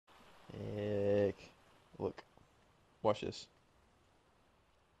Look. Watch this.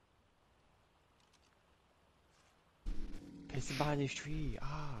 It's behind this tree.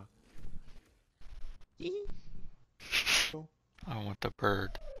 Ah. I want the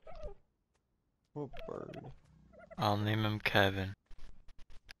bird. What bird? I'll name him Kevin.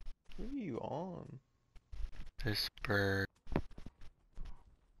 What are you on? This bird.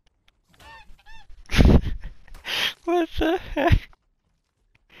 What the heck?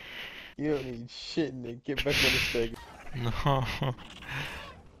 You don't need shit, Nick. Get back on the stick. No.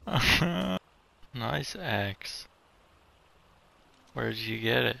 Nice axe. Where'd you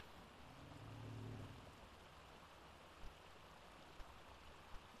get it?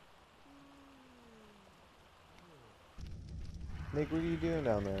 Nick, what are you doing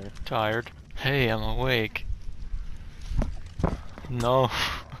down there? Tired. Hey, I'm awake. No.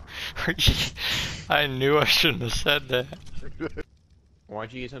 I knew I shouldn't have said that.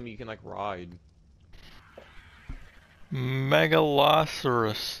 Why'd you tell me you can, like, ride?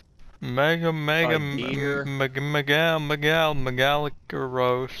 Megalosaurus.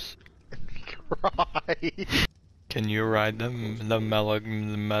 Megalosaurus. Right. Can you ride the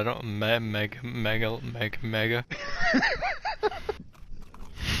mega?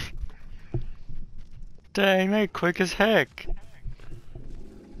 Dang, they quick as heck.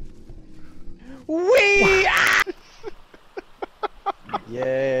 Wee!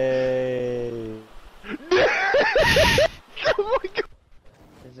 Yay! Oh my god!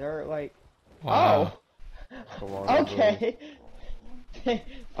 Is there like... Wow. Oh! Okay!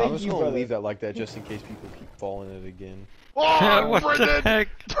 I'm just gonna leave that like that just in case people keep falling in it again. Oh, what Brendan! the heck?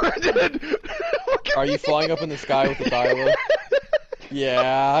 Brendan! Are you flying up in the sky with the dial?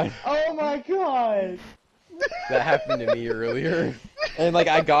 Yeah. Oh my god! That happened to me earlier. And like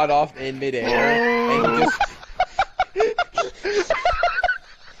I got off in midair and he just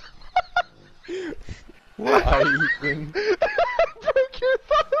What? Hi, Ethan. Break your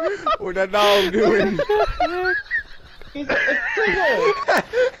thumb! What that dog doing? He's a tickle!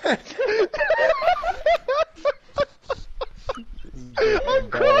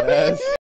 Badass.